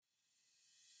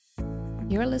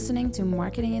You're listening to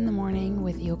Marketing in the Morning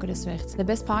with Joke de Zwicht, the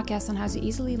best podcast on how to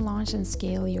easily launch and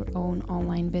scale your own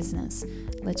online business.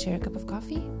 Let's share a cup of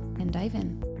coffee and dive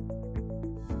in.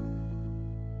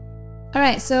 All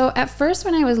right, so at first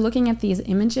when I was looking at these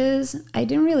images, I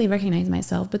didn't really recognize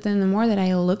myself, but then the more that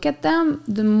I look at them,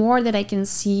 the more that I can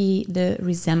see the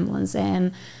resemblance.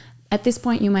 And at this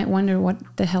point, you might wonder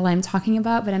what the hell I'm talking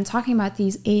about, but I'm talking about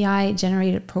these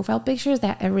AI-generated profile pictures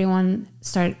that everyone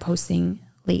started posting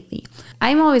lately.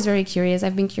 I'm always very curious.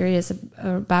 I've been curious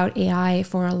about AI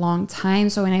for a long time.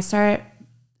 So when I started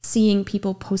seeing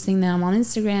people posting them on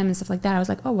Instagram and stuff like that, I was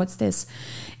like, oh, what's this?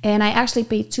 And I actually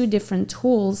paid 2 different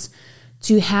tools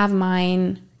to have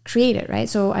mine created, right?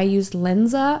 So I used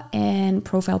Lensa and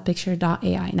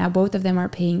ProfilePicture.ai. Now, both of them are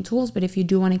paying tools, but if you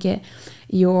do want to get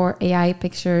your AI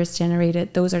pictures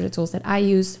generated, those are the tools that I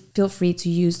use. Feel free to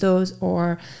use those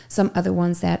or some other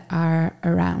ones that are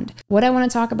around. What I want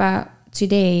to talk about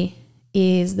today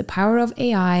is the power of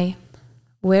AI,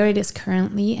 where it is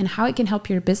currently and how it can help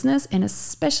your business, and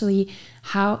especially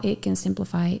how it can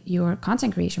simplify your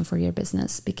content creation for your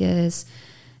business, because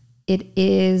it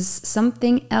is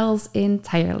something else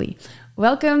entirely.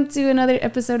 Welcome to another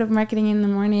episode of Marketing in the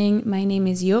Morning. My name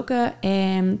is Joke,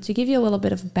 and to give you a little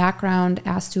bit of background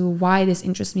as to why this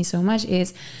interests me so much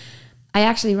is I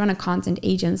actually run a content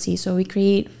agency. So we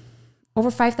create over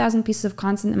 5,000 pieces of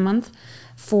content a month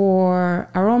for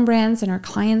our own brands and our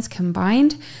clients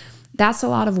combined. That's a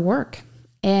lot of work.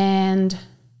 And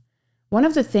one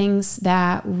of the things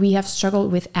that we have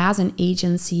struggled with as an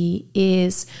agency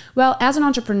is, well, as an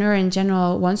entrepreneur in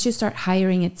general, once you start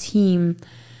hiring a team,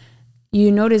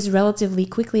 you notice relatively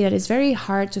quickly that it's very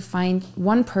hard to find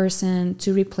one person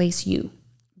to replace you.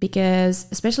 Because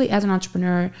especially as an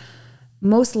entrepreneur,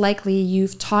 most likely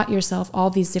you've taught yourself all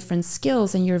these different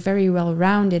skills and you're very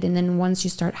well-rounded. And then once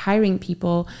you start hiring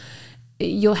people,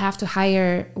 you'll have to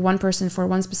hire one person for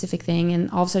one specific thing, and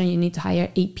all of a sudden you need to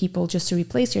hire 8 people just to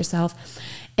replace yourself.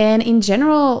 And in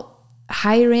general,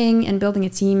 hiring and building a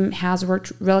team has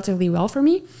worked relatively well for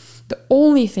me. The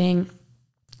only thing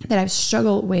that I've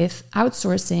struggled with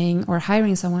outsourcing or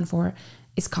hiring someone for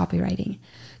is copywriting.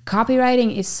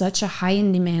 Copywriting is such a high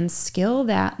in demand skill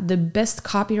that the best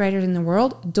copywriters in the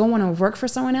world don't want to work for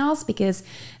someone else because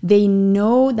they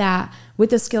know that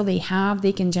with the skill they have,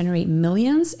 they can generate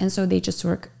millions. And so they just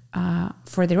work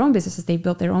for their own businesses. They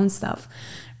built their own stuff,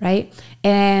 right?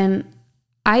 And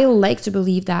I like to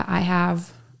believe that I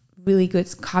have really good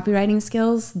copywriting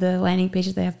skills. The landing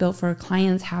pages that I've built for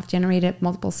clients have generated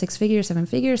multiple 6 figures, 7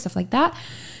 figures, stuff like that.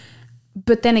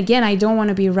 But then again, I don't want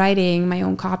to be writing my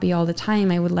own copy all the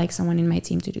time. I would like someone in my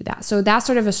team to do that. So that's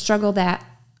sort of a struggle that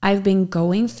I've been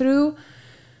going through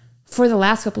for the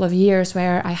last couple of years,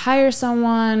 where I hire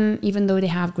someone, even though they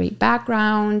have great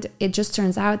background, it just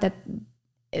turns out that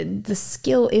the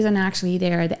skill isn't actually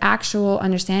there. The actual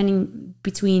understanding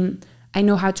between I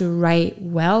know how to write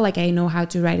well, like I know how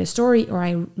to write a story, or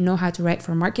I know how to write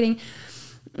for marketing,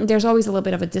 there's always a little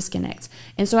bit of a disconnect.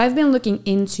 And so I've been looking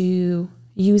into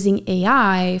using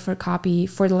AI for copy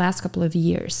for the last couple of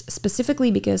years,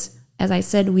 specifically because, as I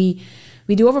said, we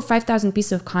do over 5,000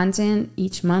 pieces of content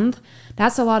each month.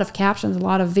 That's a lot of captions, a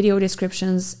lot of video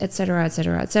descriptions, etc.,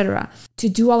 etc., etc. To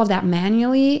do all of that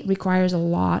manually requires a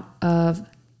lot of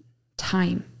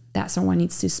time that someone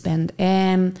needs to spend.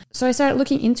 And so I started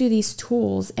looking into these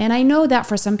tools. And I know that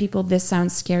for some people, this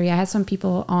sounds scary. I had some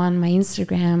people on my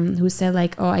Instagram who said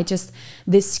like, oh,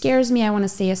 this scares me. I want to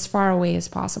stay as far away as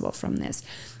possible from this.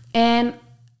 And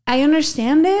I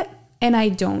understand it, and I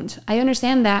don't. I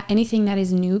understand that anything that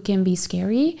is new can be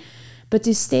scary, but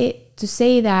to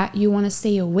say that you want to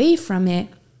stay away from it,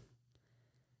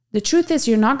 the truth is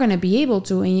you're not going to be able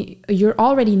to, and you're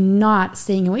already not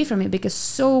staying away from it, because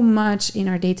so much in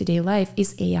our day-to-day life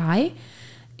is AI.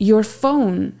 Your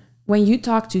phone, when you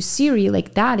talk to Siri,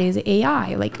 like that is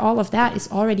AI. Like all of that is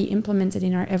already implemented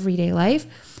in our everyday life.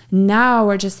 Now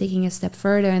we're just taking a step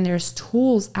further, and there's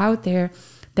tools out there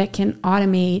that can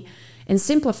automate and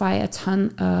simplify a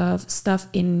ton of stuff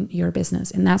in your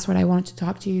business. And that's what I wanted to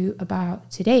talk to you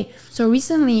about today. So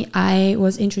recently I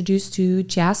was introduced to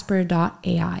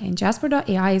Jasper.ai, and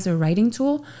Jasper.ai is a writing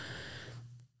tool.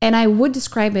 And I would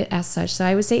describe it as such. So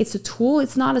I would say it's a tool.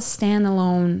 It's not a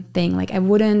standalone thing. Like I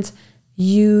wouldn't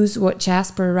use what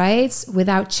Jasper writes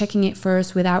without checking it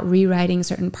first, without rewriting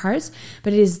certain parts.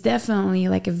 But it is definitely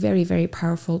like a very, very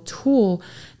powerful tool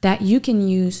that you can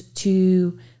use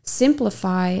to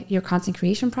simplify your content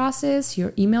creation process,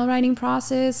 your email writing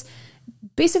process.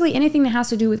 Basically anything that has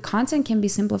to do with content can be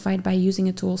simplified by using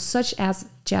a tool such as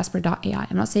Jasper.ai.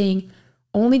 I'm not saying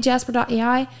only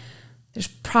Jasper.ai. There's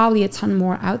probably a ton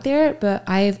more out there, but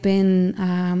I have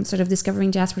been sort of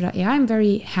discovering Jasper.ai. I'm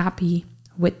very happy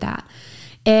with that.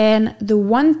 And the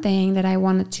one thing that I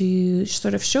wanted to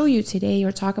sort of show you today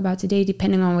or talk about today,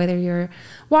 depending on whether you're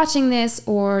watching this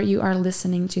or you are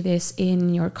listening to this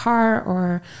in your car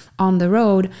or on the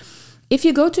road, if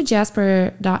you go to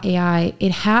Jasper.ai,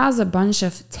 it has a bunch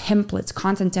of templates,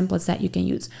 content templates that you can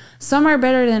use. Some are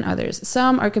better than others.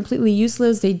 Some are completely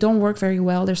useless. They don't work very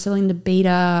well. They're still in the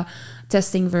beta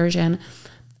testing version.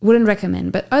 Wouldn't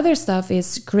recommend, but other stuff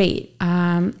is great.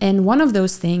 And one of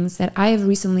those things that I have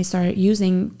recently started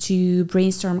using to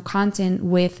brainstorm content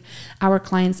with our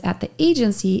clients at the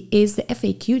agency is the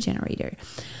FAQ generator.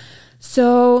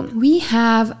 So we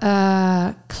have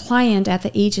a client at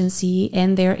the agency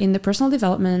and they're in the personal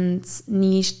development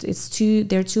niche.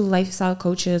 They're two lifestyle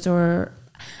coaches, or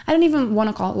I don't even want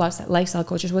to call it lifestyle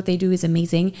coaches. What they do is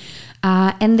amazing.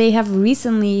 And they have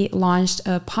recently launched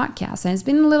a podcast, and it's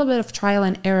been a little bit of trial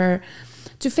and error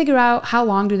to figure out how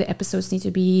long do the episodes need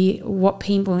to be, what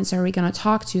pain points are we going to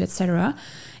talk to, etc.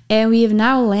 And we have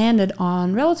now landed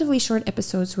on relatively short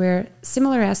episodes where,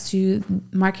 similar as to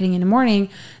Marketing in the Morning,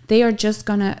 they are just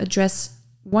going to address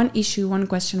one issue, one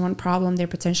question, one problem their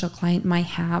potential client might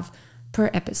have per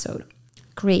episode.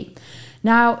 Great.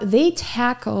 Now, they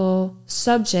tackle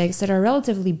subjects that are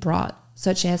relatively broad,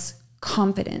 such as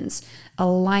confidence,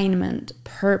 alignment,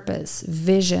 purpose,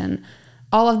 vision,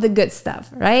 all of the good stuff,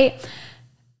 right?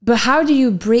 But how do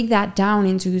you break that down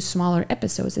into smaller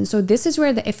episodes? And so this is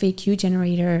where the FAQ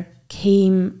generator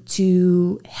came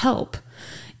to help.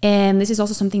 And this is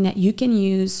also something that you can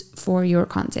use for your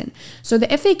content. So the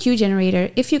FAQ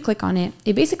generator, if you click on it,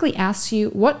 it basically asks you,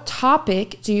 what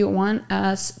topic do you want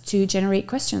us to generate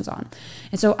questions on?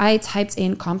 And so I typed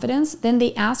in confidence. Then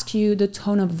they ask you the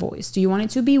tone of voice. Do you want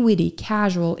it to be witty,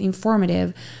 casual,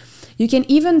 informative? You can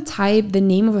even type the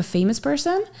name of a famous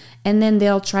person, and then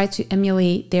they'll try to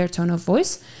emulate their tone of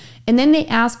voice. And then they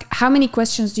ask, how many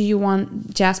questions do you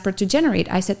want Jasper to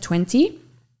generate? I said 20.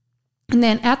 And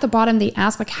then at the bottom, they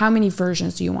ask, like, how many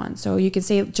versions do you want? So you can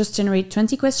say just generate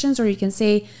 20 questions, or you can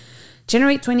say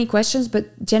generate 20 questions,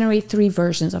 but generate 3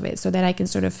 versions of it so that I can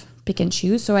sort of pick and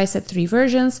choose. So I said 3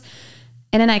 versions,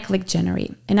 and then I click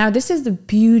generate. And now this is the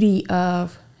beauty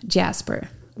of Jasper.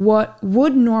 What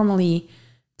would normally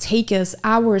take us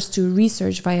hours to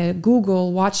research via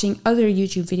Google, watching other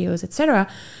YouTube videos, etc.,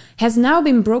 has now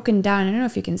been broken down. I don't know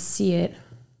if you can see it,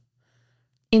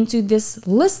 into this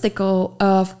listicle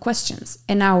of questions.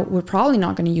 And now we're probably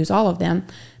not going to use all of them,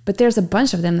 but there's a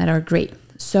bunch of them that are great.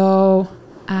 So,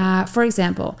 for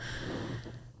example,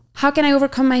 how can I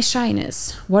overcome my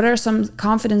shyness? What are some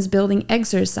confidence building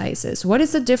exercises? What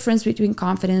is the difference between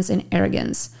confidence and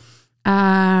arrogance?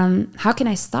 How can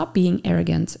I stop being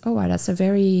arrogant? Oh, wow, that's a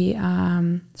very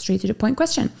straight to the point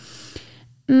question.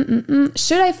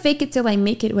 Should I fake it till I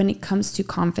make it when it comes to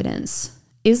confidence?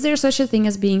 Is there such a thing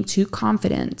as being too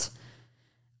confident?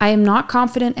 I am not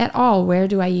confident at all. Where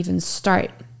do I even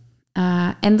start?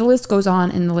 And the list goes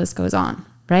on and the list goes on,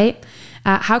 right?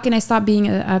 How can I stop being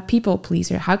a people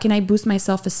pleaser? How can I boost my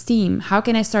self-esteem? How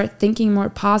can I start thinking more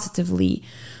positively?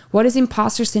 What is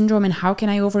imposter syndrome and how can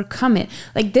I overcome it?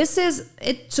 Like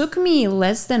it took me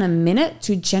less than a minute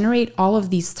to generate all of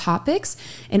these topics.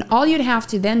 And all you'd have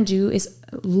to then do is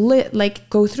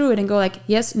go through it and go like,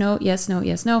 yes, no, yes, no,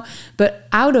 yes, no. But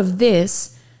out of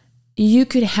this, you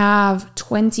could have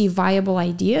 20 viable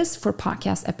ideas for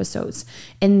podcast episodes.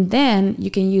 And then you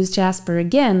can use Jasper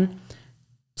again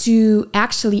to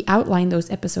actually outline those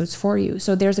episodes for you.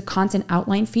 So there's a content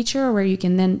outline feature where you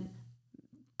can then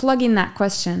plug in that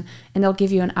question and they'll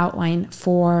give you an outline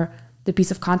for the piece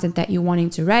of content that you're wanting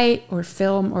to write or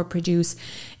film or produce.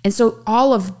 And so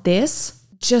all of this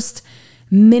just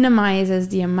minimizes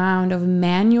the amount of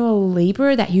manual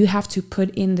labor that you have to put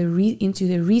in into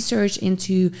the research,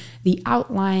 into the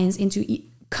outlines, into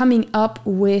coming up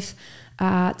with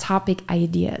topic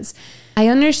ideas. I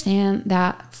understand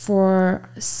that for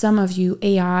some of you,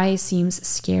 AI seems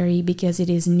scary because it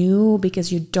is new,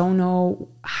 because you don't know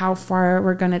how far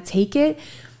we're going to take it.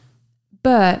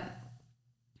 But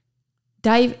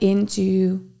dive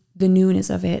into the newness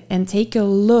of it and take a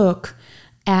look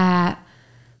at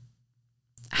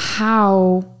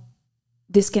how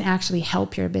this can actually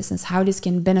help your business, how this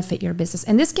can benefit your business.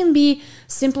 And this can be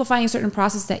simplifying certain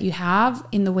process that you have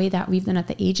in the way that we've done at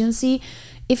the agency.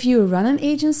 If you run an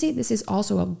agency, this is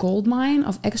also a goldmine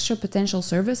of extra potential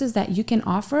services that you can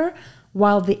offer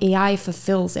while the AI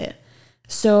fulfills it.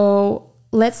 So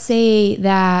let's say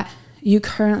that you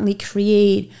currently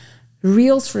create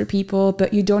reels for people,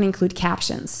 but you don't include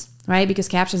captions, right? Because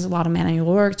captions are a lot of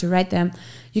manual work to write them.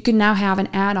 You could now have an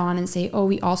add-on and say, oh,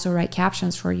 we also write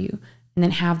captions for you, and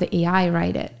then have the AI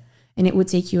write it. And it would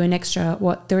take you an extra,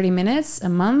 30 minutes a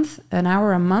month, an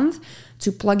hour a month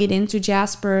to plug it into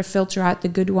Jasper, filter out the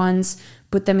good ones,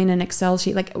 put them in an Excel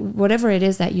sheet, like whatever it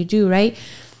is that you do, right?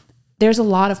 There's a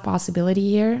lot of possibility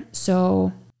here.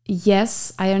 So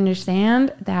yes, I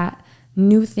understand that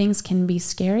new things can be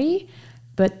scary,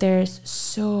 but there's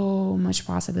so much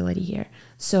possibility here.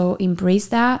 So embrace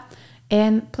that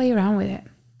and play around with it.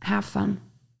 Have fun,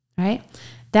 right?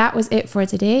 That was it for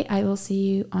today. I will see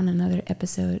you on another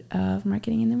episode of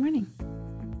Marketing in the Morning.